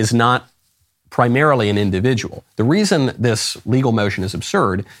baby is not primarily an individual. The reason this legal motion is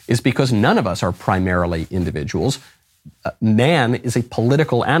absurd is because none of us are primarily individuals. Man is a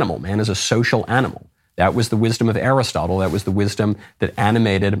political animal. Man is a social animal. That was the wisdom of Aristotle. That was the wisdom that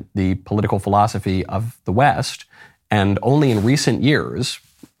animated the political philosophy of the West. And only in recent years,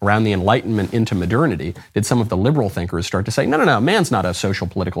 around the Enlightenment into modernity, did some of the liberal thinkers start to say, no, man's not a social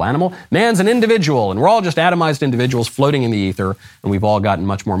political animal. Man's an individual, and we're all just atomized individuals floating in the ether, and we've all gotten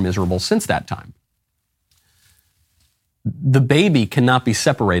much more miserable since that time. The baby cannot be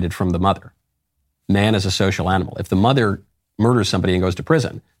separated from the mother. Man is a social animal. If the mother murders somebody and goes to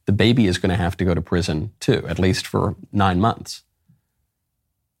prison, the baby is going to have to go to prison too, at least for 9 months.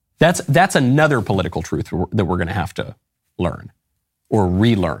 That's another political truth that we're going to have to learn. or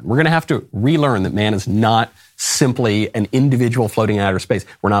relearn. We're going to have to relearn that man is not simply an individual floating in outer space.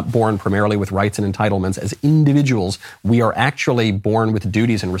 We're not born primarily with rights and entitlements as individuals. We are actually born with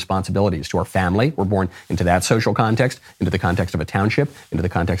duties and responsibilities to our family. We're born into that social context, into the context of a township, into the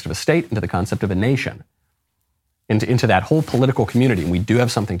context of a state, into the concept of a nation, into that whole political community. And we do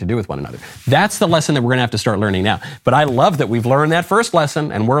have something to do with one another. That's the lesson that we're going to have to start learning now. But I love that we've learned that first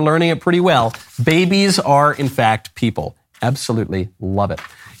lesson, and we're learning it pretty well. Babies are, in fact, people. Absolutely love it.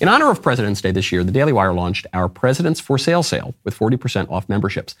 In honor of President's Day this year, the Daily Wire launched our President's For Sale sale with 40% off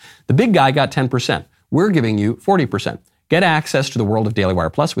memberships. The big guy got 10%. We're giving you 40%. Get access to the world of Daily Wire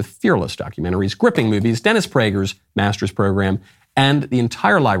Plus with fearless documentaries, gripping movies, Dennis Prager's master's program, and the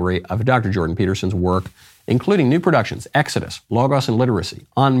entire library of Dr. Jordan Peterson's work, including new productions, Exodus, Logos and Literacy,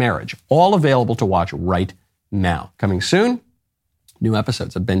 On Marriage, all available to watch right now. Coming soon, new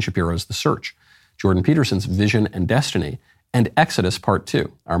episodes of Ben Shapiro's The Search, Jordan Peterson's Vision and Destiny, and Exodus Part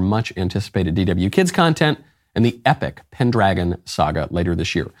 2, our much-anticipated DW Kids content, and the epic Pendragon saga later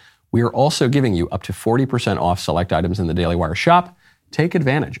this year. We are also giving you up to 40% off select items in the Daily Wire shop. Take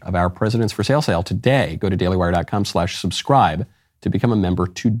advantage of our President's For Sale sale today. Go to dailywire.com/subscribe to become a member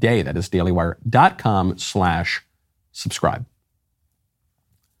today. That is dailywire.com/subscribe.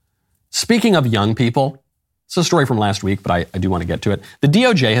 Speaking of young people, it's a story from last week, but I do want to get to it. The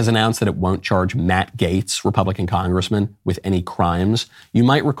DOJ has announced that it won't charge Matt Gaetz, Republican congressman, with any crimes. You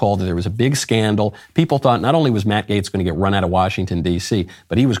might recall that there was a big scandal. People thought not only was Matt Gaetz going to get run out of Washington, D.C.,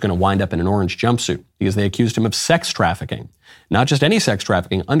 but he was going to wind up in an orange jumpsuit because they accused him of sex trafficking. Not just any sex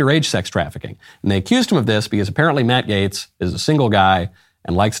trafficking, underage sex trafficking. And they accused him of this because apparently Matt Gaetz is a single guy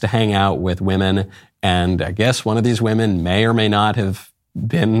and likes to hang out with women. And I guess one of these women may or may not have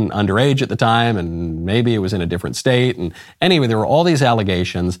been underage at the time, and maybe it was in a different state. And anyway, there were all these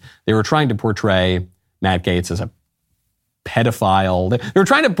allegations. They were trying to portray Matt Gaetz as a pedophile. They were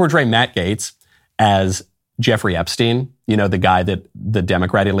trying to portray Matt Gaetz as Jeffrey Epstein, you know, the guy that the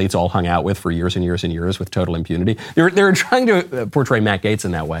Democrat elites all hung out with for years and years and years with total impunity. They were trying to portray Matt Gaetz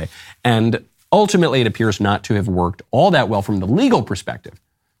in that way. And ultimately, it appears not to have worked all that well from the legal perspective,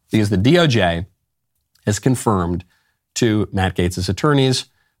 because the DOJ has confirmed to Matt Gaetz' attorneys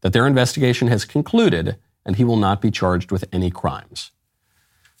that their investigation has concluded and he will not be charged with any crimes.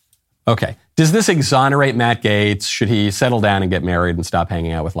 Okay, does this exonerate Matt Gaetz? Should he settle down and get married and stop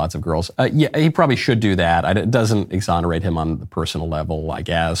hanging out with lots of girls? Yeah, he probably should do that. It doesn't exonerate him on the personal level, I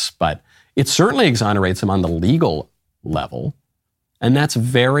guess, but it certainly exonerates him on the legal level, and that's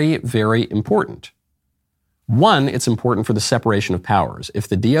very, very important. One, it's important for the separation of powers. If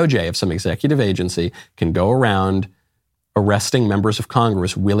the DOJ, if some executive agency, can go around arresting members of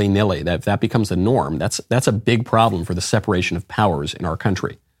Congress willy-nilly, if that becomes the norm, that's a big problem for the separation of powers in our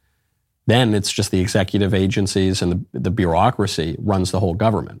country. Then it's just the executive agencies and the bureaucracy runs the whole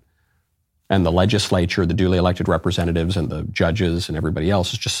government. And the legislature, the duly elected representatives and the judges and everybody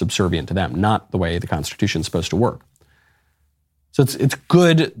else is just subservient to them, not the way the Constitution is supposed to work. So it's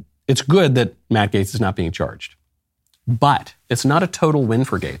good that Matt Gaetz is not being charged. But it's not a total win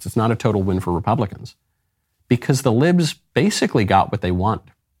for Gaetz. It's not a total win for Republicans, because the libs basically got what they want.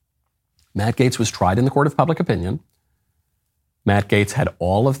 Matt Gaetz was tried in the court of public opinion. Matt Gaetz had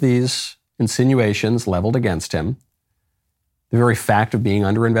all of these insinuations leveled against him. The very fact of being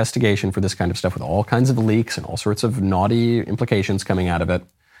under investigation for this kind of stuff with all kinds of leaks and all sorts of naughty implications coming out of it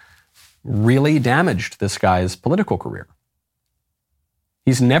really damaged this guy's political career.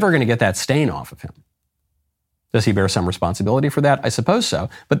 He's never going to get that stain off of him. Does he bear some responsibility for that? I suppose so.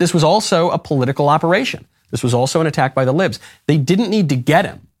 But this was also a political operation. This was also an attack by the libs. They didn't need to get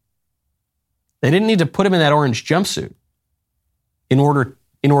him. They didn't need to put him in that orange jumpsuit in order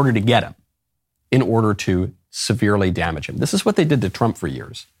to get him, in order to severely damage him. This is what they did to Trump for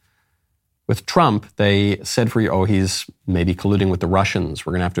years. With Trump, they said he's maybe colluding with the Russians.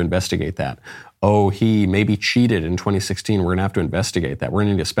 We're going to have to investigate that. Oh, he maybe cheated in 2016. We're going to have to investigate that. We're going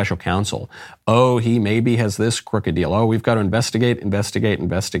to need a special counsel. Oh, he maybe has this crooked deal. Oh, we've got to investigate. And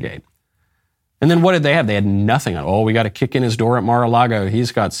then what did they have? They had nothing on. Oh, we got to kick in his door at Mar-a-Lago.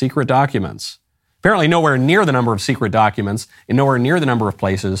 He's got secret documents. Apparently nowhere near the number of secret documents and nowhere near the number of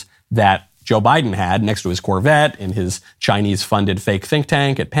places that Joe Biden had next to his Corvette, in his Chinese-funded fake think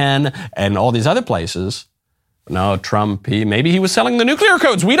tank at Penn, and all these other places. No, Trump, maybe he was selling the nuclear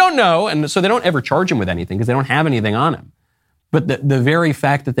codes. We don't know. And so they don't ever charge him with anything because they don't have anything on him. But the very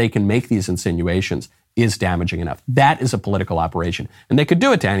fact that they can make these insinuations is damaging enough. That is a political operation. And they could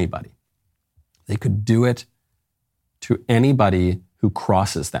do it to anybody. They could do it to anybody who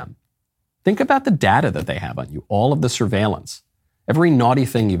crosses them. Think about the data that they have on you, all of the surveillance. every naughty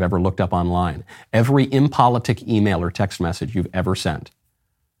thing you've ever looked up online, every impolitic email or text message you've ever sent.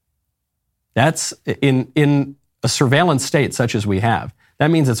 That's in a surveillance state such as we have. That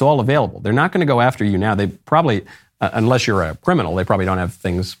means it's all available. They're not going to go after you now. They probably, unless you're a criminal, they probably don't have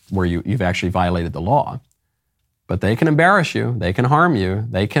things where you've actually violated the law. But they can embarrass you. They can harm you.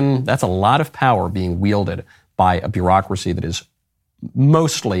 That's a lot of power being wielded by a bureaucracy that is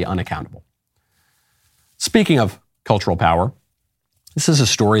mostly unaccountable. Speaking of cultural power, this is a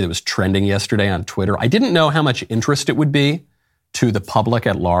story that was trending yesterday on Twitter. I didn't know how much interest it would be to the public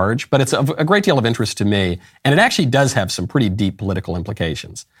at large, but it's of a great deal of interest to me, and it actually does have some pretty deep political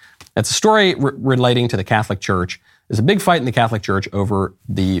implications. It's a story relating to the Catholic Church. There's a big fight in the Catholic Church over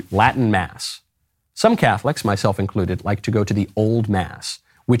the Latin Mass. Some Catholics, myself included, like to go to the Old Mass,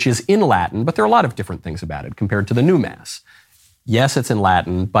 which is in Latin, but there are a lot of different things about it compared to the New Mass. Yes, it's in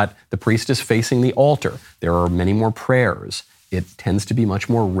Latin, but the priest is facing the altar. There are many more prayers. It tends to be much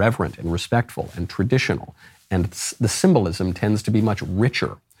more reverent and respectful and traditional. And the symbolism tends to be much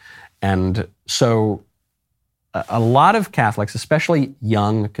richer. And so a lot of Catholics, especially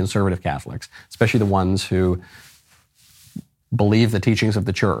young conservative Catholics, especially the ones who believe the teachings of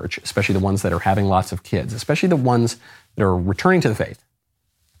the church, especially the ones that are having lots of kids, especially the ones that are returning to the faith,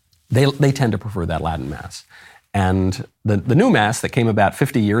 they tend to prefer that Latin Mass. And the new Mass that came about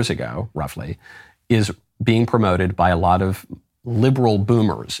 50 years ago, roughly, is being promoted by a lot of liberal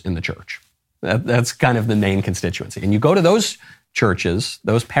boomers in the church. That's kind of the main constituency. And you go to those churches,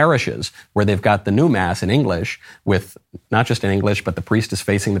 those parishes, where they've got the new Mass in English, with not just in English, but the priest is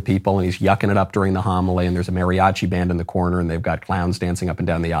facing the people and he's yucking it up during the homily, and there's a mariachi band in the corner and they've got clowns dancing up and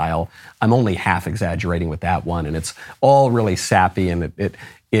down the aisle. I'm only half exaggerating with that one, and it's all really sappy, and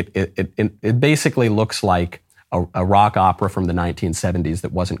it basically looks like a rock opera from the 1970s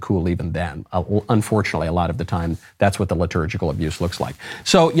that wasn't cool even then. Unfortunately, a lot of the time, that's what the liturgical abuse looks like.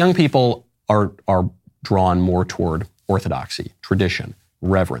 So young people are drawn more toward orthodoxy, tradition,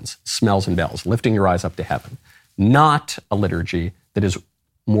 reverence, smells and bells, lifting your eyes up to heaven. Not a liturgy that is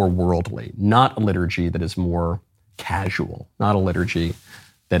more worldly, not a liturgy that is more casual, not a liturgy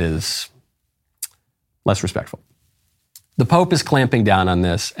that is less respectful. The Pope is clamping down on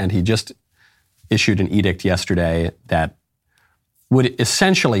this, and he just issued an edict yesterday that would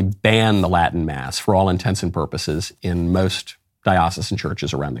essentially ban the Latin Mass for all intents and purposes in most diocesan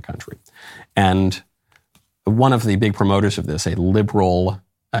churches around the country. And one of the big promoters of this, a liberal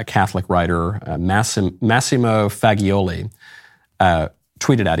Catholic writer, Massimo Fagioli,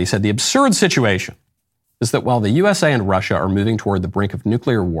 tweeted out, he said, "The absurd situation is that while the USA and Russia are moving toward the brink of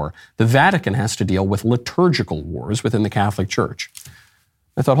nuclear war, the Vatican has to deal with liturgical wars within the Catholic Church."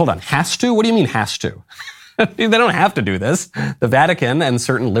 I thought, hold on, has to? What do you mean has to? They don't have to do this. The Vatican and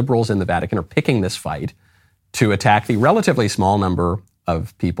certain liberals in the Vatican are picking this fight to attack the relatively small number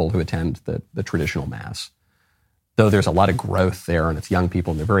of people who attend the traditional Mass. Though there's a lot of growth there, and it's young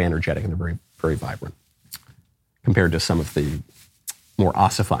people, and they're very energetic, and they're very, very vibrant compared to some of the more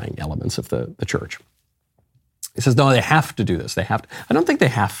ossifying elements of the church. He says, no, they have to do this. They have to. I don't think they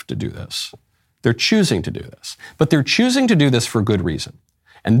have to do this. They're choosing to do this. But they're choosing to do this for good reason.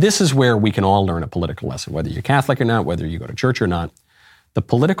 And this is where we can all learn a political lesson, whether you're Catholic or not, whether you go to church or not. The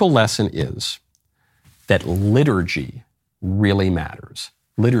political lesson is that liturgy really matters.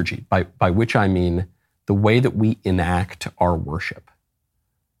 Liturgy, by which I mean the way that we enact our worship.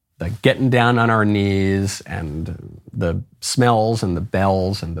 The getting down on our knees and the smells and the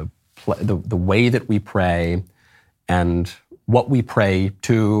bells and the way that we pray and what we pray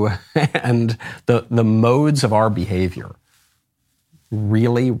to and the modes of our behavior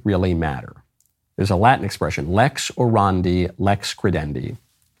really, really matter. There's a Latin expression, lex orandi, lex credendi,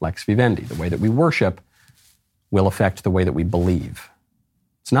 lex vivendi. The way that we worship will affect the way that we believe.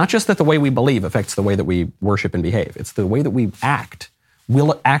 It's not just that the way we believe affects the way that we worship and behave. It's the way that we act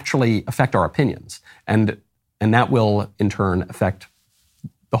will actually affect our opinions. And that will, in turn, affect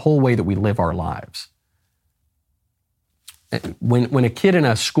the whole way that we live our lives. When a kid in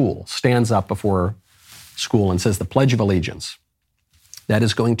a school stands up before school and says the Pledge of Allegiance, that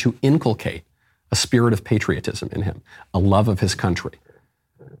is going to inculcate a spirit of patriotism in him, a love of his country.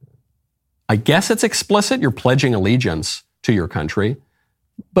 I guess it's explicit, you're pledging allegiance to your country,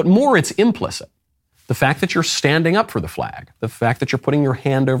 but more it's implicit. The fact that you're standing up for the flag, the fact that you're putting your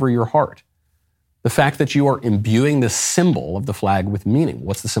hand over your heart, the fact that you are imbuing the symbol of the flag with meaning.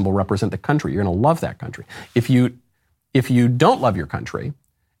 What's the symbol represent? The country. You're going to love that country. If you don't love your country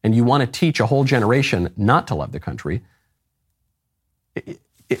and you want to teach a whole generation not to love the country,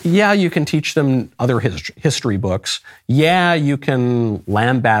 yeah, you can teach them other history books. Yeah, you can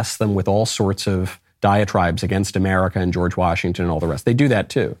lambast them with all sorts of diatribes against America and George Washington and all the rest. They do that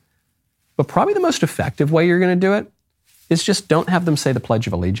too. But probably the most effective way you're going to do it is just don't have them say the Pledge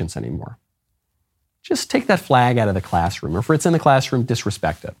of Allegiance anymore. Just take that flag out of the classroom, or if it's in the classroom,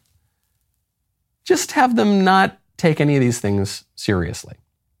 disrespect it. Just have them not take any of these things seriously.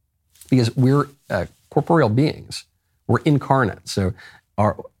 Because we're corporeal beings. We're incarnate. So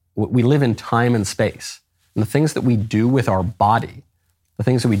we live in time and space. And the things that we do with our body, the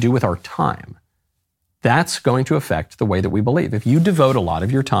things that we do with our time, that's going to affect the way that we believe. If you devote a lot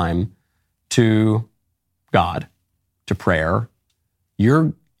of your time to God, to prayer,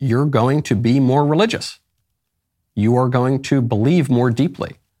 you're going to be more religious. You are going to believe more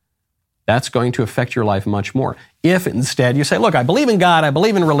deeply. That's going to affect your life much more. If instead you say, look, I believe in God, I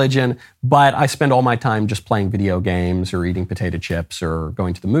believe in religion, but I spend all my time just playing video games or eating potato chips or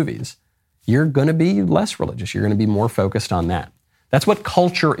going to the movies, you're going to be less religious. You're going to be more focused on that. That's what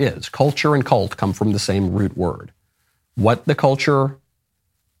culture is. Culture and cult come from the same root word. What the culture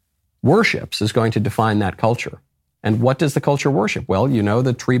worships is going to define that culture. And what does the culture worship? Well, you know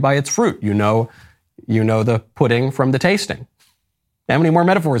the tree by its fruit. You know the pudding from the tasting. How many more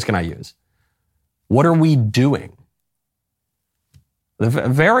metaphors can I use? What are we doing? The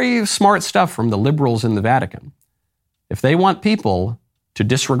very smart stuff from the liberals in the Vatican. If they want people to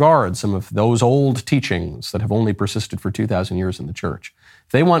disregard some of those old teachings that have only persisted for 2,000 years in the church,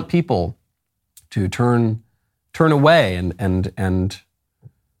 if they want people to turn away and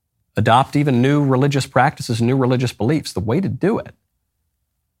adopt even new religious practices, new religious beliefs, the way to do it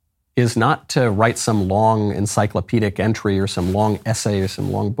is not to write some long encyclopedic entry or some long essay or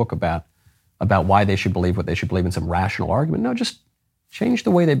some long book about why they should believe what they should believe in some rational argument. No, just change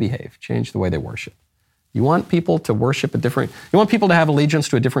the way they behave, change the way they worship. You want people to worship you want people to have allegiance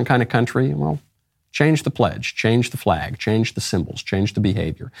to a different kind of country? Well, change the pledge, change the flag, change the symbols, change the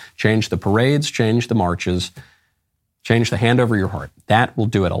behavior, change the parades, change the marches, change the hand over your heart. That will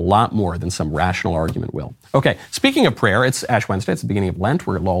do it a lot more than some rational argument will. Okay, speaking of prayer, it's Ash Wednesday. It's the beginning of Lent.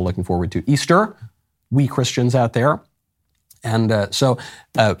 We're all looking forward to Easter, we Christians out there. And so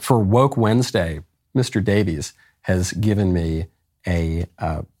for Woke Wednesday, Mr. Davies has given me a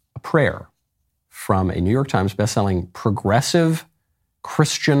prayer from a New York Times bestselling progressive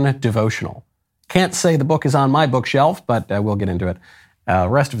Christian devotional. Can't say the book is on my bookshelf, but we'll get into it. The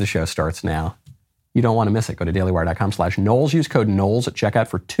rest of the show starts now. You don't want to miss it. Go to dailywire.com/Knowles. Use code Knowles at checkout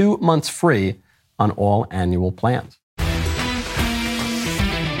for 2 months free on all annual plans.